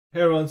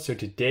Hey everyone, so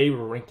today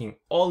we're ranking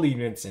all the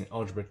units in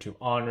Algebra 2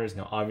 Honors.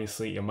 Now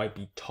obviously it might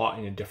be taught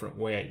in a different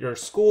way at your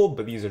school,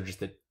 but these are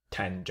just the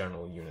 10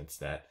 general units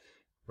that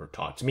were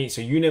taught to me. So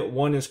unit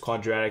 1 is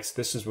Quadratics.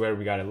 This is where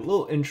we got a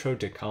little intro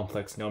to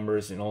complex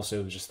numbers and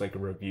also just like a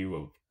review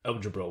of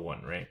Algebra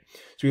 1, right?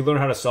 So we learn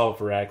how to solve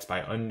for x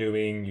by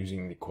undoing,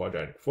 using the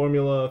quadratic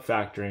formula,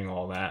 factoring,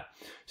 all that.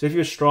 So if you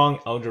have a strong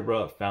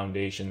algebra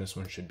foundation, this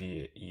one should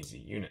be an easy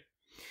unit.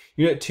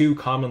 Unit 2,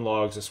 common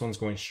logs. This one's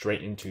going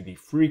straight into the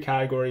free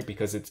category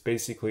because it's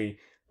basically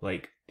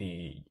like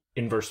the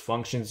inverse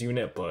functions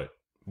unit, but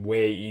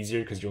way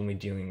easier because you're only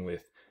dealing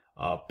with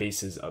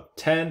bases of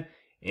 10,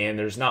 and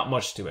there's not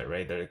much to it,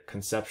 right? The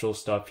conceptual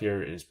stuff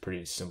here is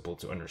pretty simple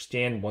to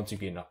understand once you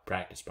get enough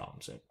practice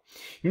problems in.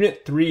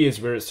 Unit 3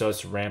 is where it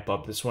starts to ramp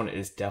up. This one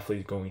is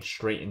definitely going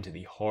straight into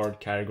the hard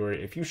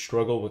category. If you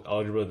struggle with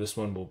algebra, this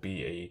one will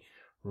be a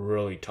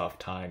really tough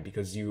time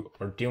because you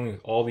are dealing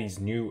with all these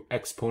new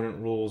exponent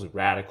rules,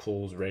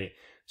 radicals, right?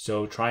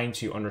 So trying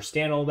to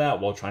understand all that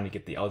while trying to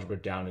get the algebra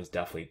down is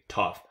definitely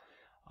tough.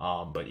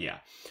 But yeah,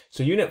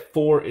 so unit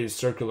 4 is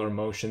circular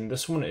motion.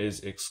 This one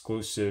is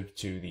exclusive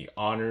to the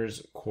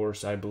honors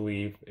course, I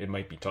believe. It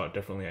might be taught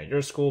differently at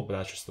your school, but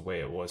that's just the way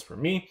it was for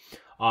me.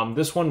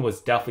 This one was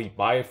definitely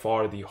by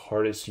far the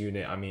hardest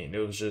unit. I mean, it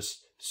was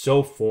just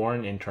so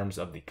foreign in terms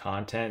of the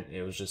content.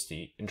 It was just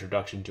the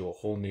introduction to a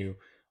whole new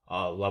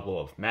level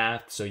of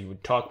math. So you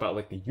would talk about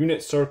like the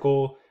unit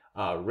circle,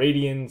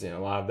 radians, and a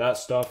lot of that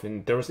stuff.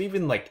 And there was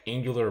even like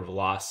angular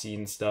velocity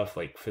and stuff,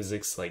 like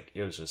physics. Like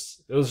it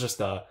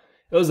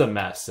was a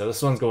mess. So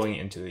this one's going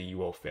into the you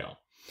will fail.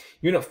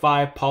 Unit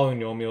 5,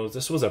 polynomials.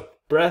 This was a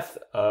breath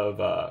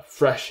of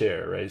fresh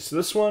air, right? So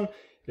this one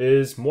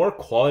is more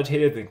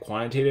qualitative than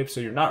quantitative.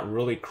 So you're not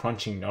really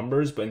crunching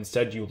numbers, but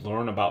instead you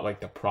learn about like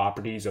the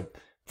properties of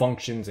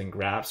functions and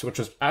graphs, which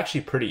was actually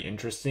pretty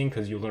interesting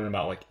because you learn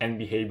about like end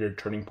behavior,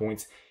 turning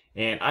points.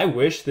 And I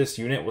wish this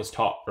unit was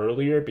taught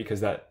earlier because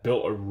that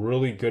built a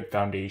really good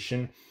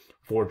foundation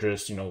for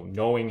just,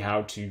 knowing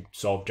how to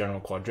solve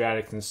general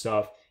quadratics and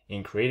stuff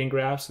and creating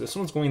graphs. This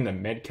one's going in the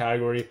mid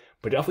category,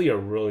 but definitely a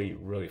really,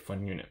 really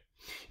fun unit.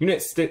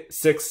 Unit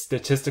 6,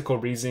 statistical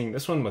reasoning.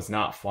 This one was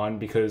not fun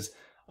because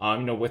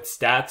with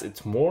stats,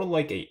 it's more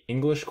like a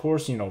English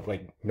course,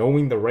 like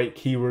knowing the right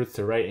keywords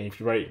to write. And if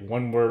you write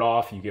one word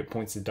off, you get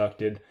points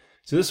deducted.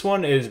 So this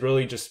one is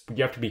really just,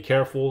 you have to be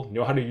careful,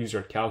 know how to use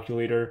your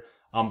calculator.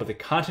 But the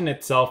content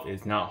itself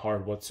is not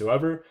hard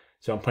whatsoever.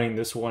 So I'm putting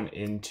this one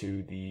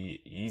into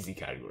the easy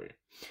category.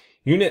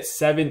 Unit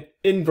 7,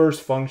 inverse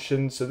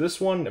functions. So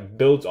this one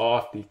builds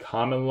off the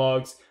common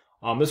logs.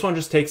 This one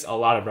just takes a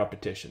lot of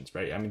repetitions,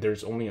 right? I mean,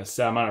 there's only a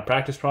set amount of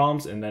practice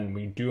problems, and then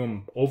we do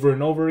them over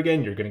and over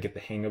again. You're going to get the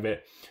hang of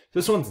it.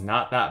 This one's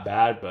not that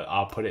bad, but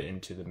I'll put it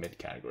into the mid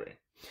category.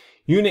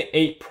 Unit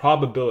 8,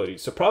 probability.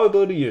 So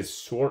probability is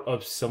sort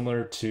of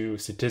similar to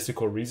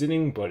statistical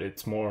reasoning, but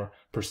it's more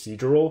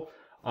procedural.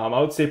 I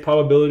would say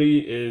probability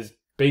is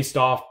based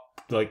off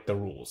like the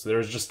rules.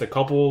 There's just a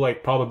couple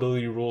like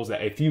probability rules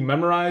that if you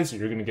memorize,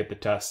 you're going to get the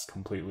test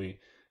completely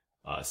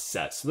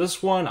set. So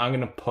this one I'm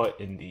going to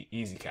put in the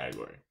easy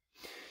category.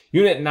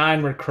 Unit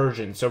 9,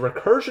 recursion. So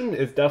recursion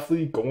is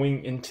definitely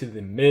going into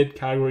the mid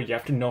category. You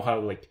have to know how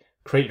to like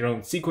create your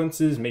own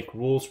sequences, make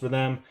rules for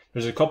them.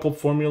 There's a couple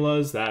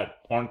formulas that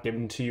aren't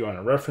given to you on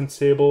a reference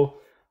table.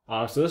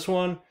 So this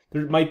one,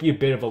 there might be a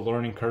bit of a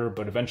learning curve,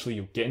 but eventually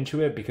you'll get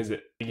into it because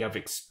you have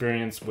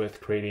experience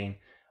with creating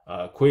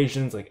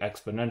equations like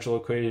exponential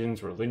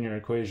equations or linear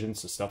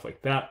equations, so stuff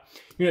like that.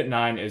 Unit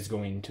 9 is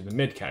going into the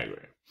mid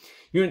category.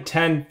 Unit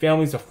 10,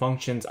 families of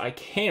functions. I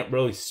can't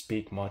really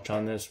speak much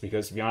on this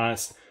because, to be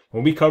honest,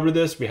 when we covered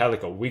this, we had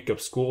like a week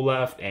of school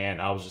left, and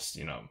I was just,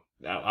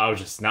 I was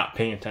just not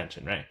paying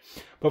attention, right?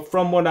 But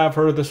from what I've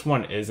heard, this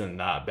one isn't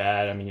that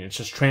bad. I mean, it's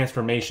just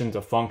transformations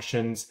of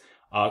functions,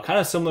 kind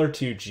of similar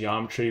to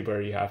geometry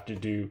where you have to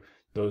do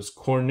those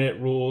coordinate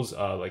rules,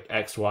 like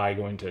x, y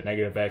going to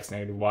negative x,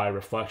 negative y,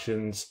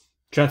 reflections,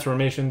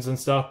 transformations and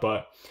stuff.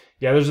 But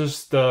yeah, there's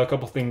just a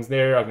couple things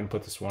there. I'm going to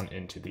put this one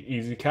into the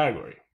easy category.